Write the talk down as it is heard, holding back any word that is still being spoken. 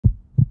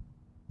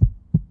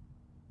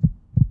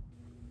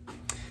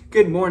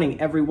Good morning,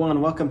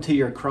 everyone. Welcome to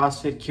your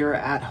CrossFit Cure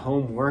at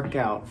Home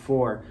workout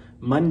for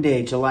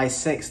Monday, July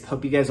 6th.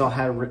 Hope you guys all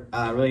had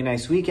a really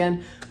nice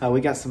weekend.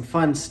 We got some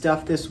fun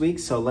stuff this week,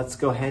 so let's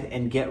go ahead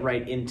and get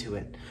right into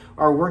it.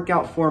 Our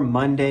workout for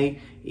Monday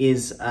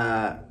is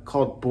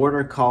called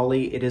Border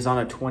Collie. It is on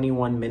a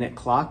 21-minute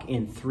clock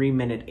in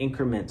 3-minute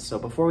increments. So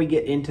before we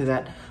get into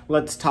that,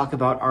 let's talk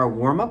about our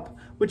warm-up,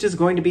 which is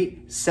going to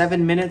be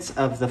 7 minutes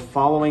of the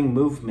following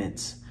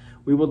movements.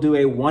 We will do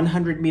a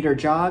 100-meter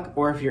jog,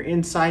 or if you're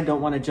inside,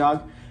 don't want to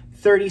jog,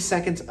 30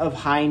 seconds of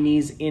high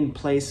knees in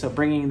place. So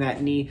bringing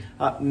that knee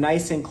up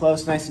nice and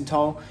close, nice and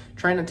tall.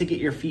 Try not to get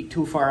your feet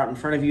too far out in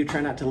front of you.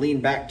 Try not to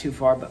lean back too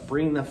far, but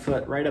bring the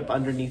foot right up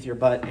underneath your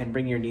butt and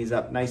bring your knees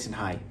up nice and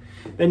high.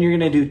 Then you're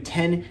going to do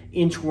 10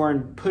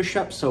 inchworm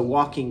push-ups. So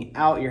walking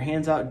out, your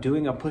hands out,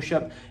 doing a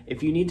push-up.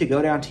 If you need to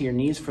go down to your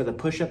knees for the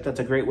push-up, that's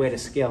a great way to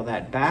scale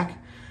that back.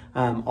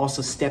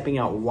 Also, stepping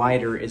out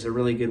wider is a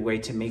really good way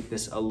to make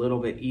this a little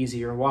bit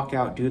easier. Walk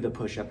out, do the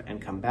push-up,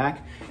 and come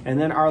back. And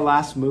then our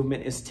last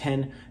movement is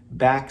 10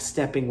 back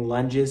stepping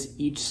lunges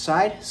each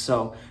side.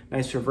 So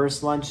nice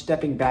reverse lunge,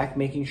 stepping back,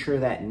 making sure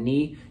that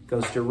knee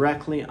goes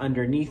directly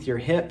underneath your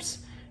hips.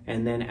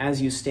 And then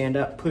as you stand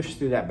up, push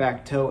through that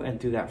back toe and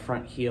through that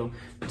front heel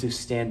to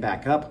stand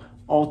back up,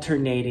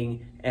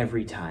 alternating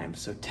every time.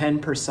 So 10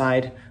 per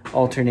side,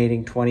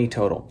 alternating 20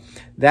 total.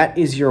 That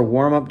is your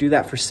warm-up. Do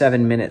that for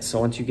 7 minutes.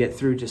 So once you get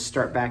through, just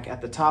start back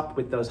at the top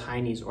with those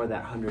high knees or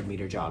that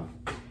 100-meter jog.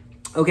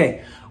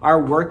 Okay, our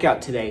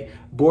workout today,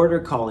 Border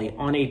Collie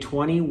on a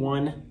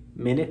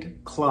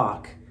 21-minute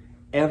clock.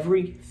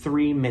 Every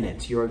 3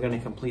 minutes, you are going to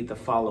complete the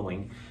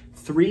following: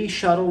 3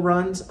 shuttle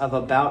runs of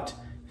about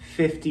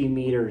 50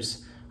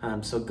 meters.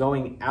 So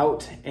going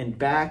out and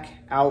back,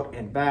 out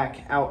and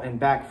back, out and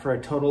back for a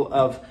total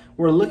of,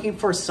 we're looking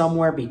for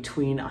somewhere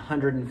between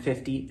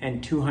 150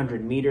 and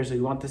 200 meters.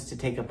 We want this to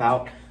take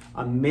about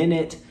a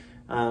minute,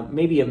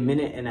 maybe a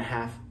minute and a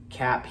half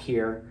cap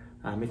here.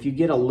 If you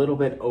get a little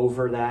bit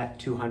over that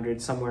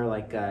 200, somewhere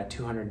like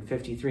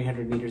 250,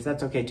 300 meters,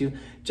 that's okay too.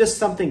 Just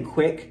something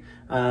quick.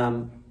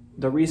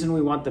 The reason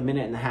we want the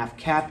minute and a half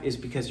cap is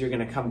because you're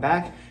going to come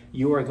back.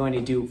 You are going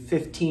to do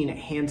 15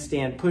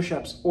 handstand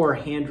push-ups or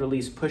hand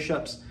release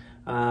push-ups.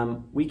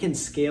 We can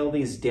scale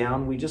these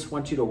down. We just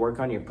want you to work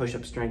on your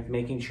push-up strength,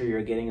 making sure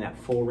you're getting that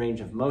full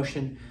range of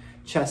motion.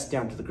 Chest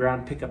down to the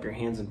ground, pick up your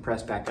hands and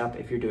press back up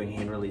if you're doing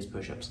hand release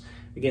push-ups.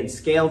 Again,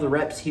 scale the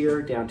reps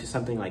here down to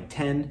something like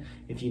 10.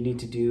 If you need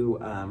to do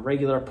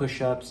regular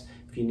push-ups,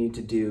 if you need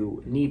to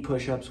do knee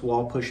push-ups,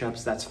 wall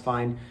push-ups, that's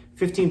fine.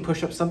 15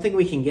 push-ups, something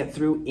we can get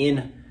through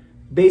in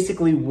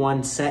basically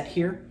one set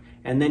here.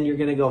 And then you're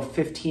gonna go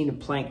 15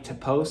 plank to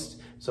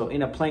post. So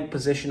in a plank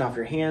position off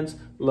your hands,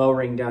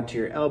 lowering down to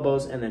your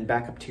elbows and then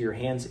back up to your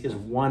hands is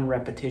 1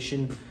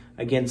 repetition.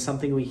 Again,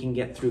 something we can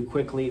get through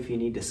quickly. If you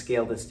need to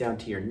scale this down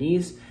to your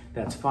knees,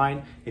 that's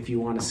fine. If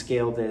you want to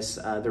scale this,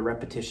 the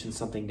repetition,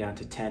 something down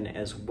to 10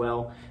 as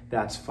well,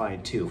 that's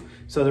fine too.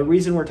 So the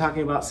reason we're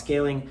talking about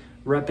scaling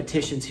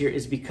repetitions here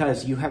is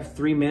because you have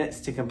 3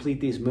 minutes to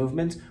complete these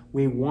movements.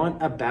 We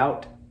want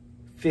about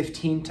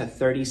 15 to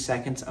 30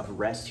 seconds of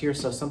rest here.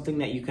 So something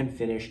that you can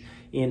finish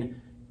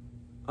in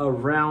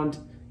around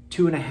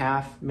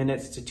 2.5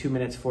 minutes to 2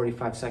 minutes,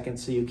 45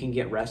 seconds, so you can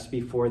get rest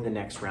before the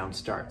next round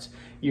starts.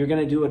 You're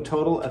gonna do a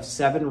total of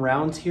 7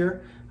 rounds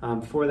here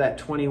for that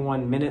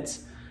 21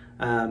 minutes.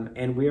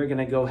 And we are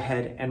gonna go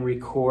ahead and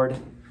record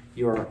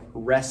your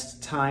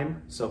rest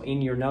time. So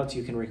in your notes,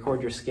 you can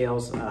record your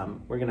scales.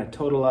 We're gonna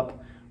total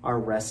up our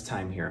rest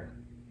time here.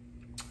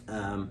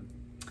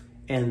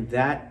 And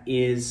that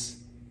is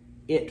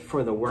it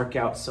for the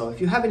workout. So if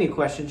you have any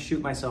questions,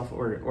 shoot myself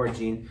or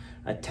Jean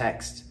a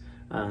text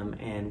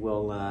and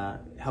we'll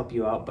help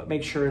you out. But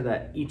make sure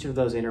that each of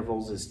those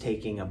intervals is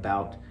taking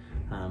about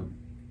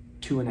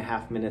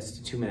 2.5 minutes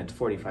to 2 minutes,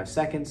 45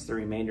 seconds. The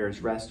remainder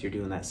is rest. You're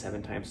doing that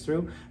 7 times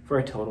through for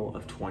a total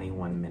of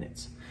 21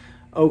 minutes.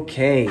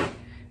 Okay,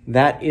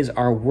 that is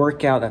our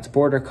workout. That's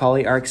Border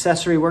Collie. Our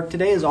accessory work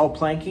today is all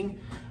planking.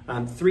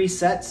 3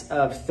 sets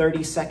of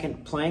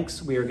 30-second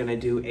planks. We are going to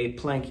do a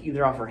plank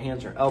either off our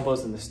hands or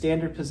elbows in the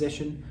standard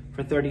position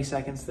for 30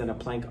 seconds, then a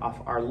plank off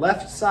our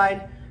left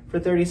side for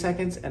 30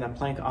 seconds, and a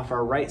plank off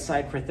our right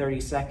side for 30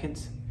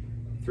 seconds,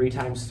 3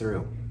 times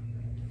through.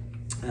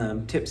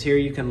 Tips here,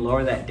 you can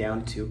lower that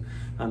down to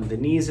the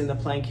knees in the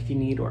plank if you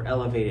need, or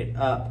elevate it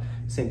up.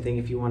 Same thing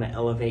if you want to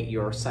elevate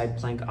your side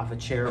plank off a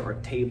chair or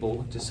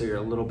table, just so you're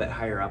a little bit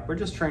higher up. We're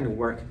just trying to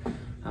work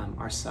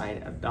our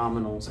side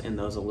abdominals and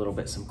those a little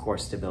bit, some core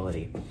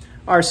stability.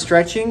 Our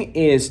stretching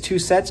is 2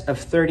 sets of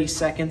 30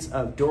 seconds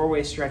of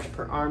doorway stretch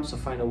per arm. So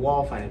find a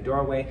wall, find a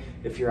doorway.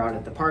 If you're out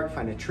at the park,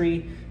 find a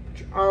tree,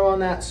 put your arm on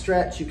that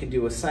stretch. You can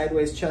do a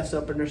sideways chest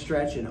opener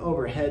stretch, an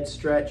overhead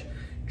stretch,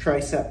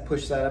 tricep,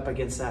 push that up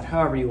against that,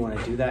 however you want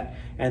to do that.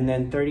 And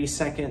then 30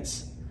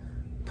 seconds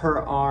per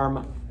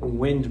arm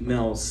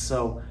windmills.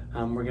 So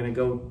we're going to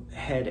go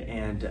ahead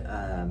and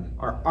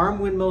our arm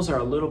windmills are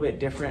a little bit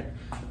different.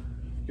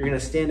 You're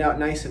gonna stand out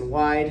nice and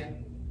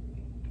wide,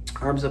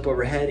 arms up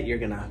overhead. You're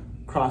gonna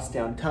cross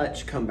down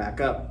touch, come back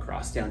up,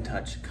 cross down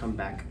touch, come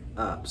back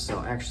up.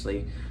 So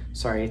actually,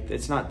 sorry,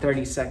 it's not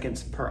 30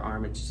 seconds per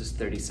arm, it's just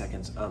 30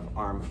 seconds of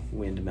arm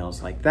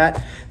windmills like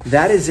that.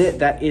 That is it.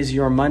 That is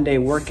your Monday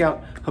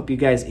workout. Hope you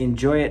guys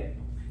enjoy it.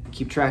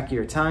 Keep track of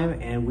your time,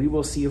 and we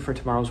will see you for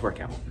tomorrow's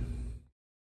workout.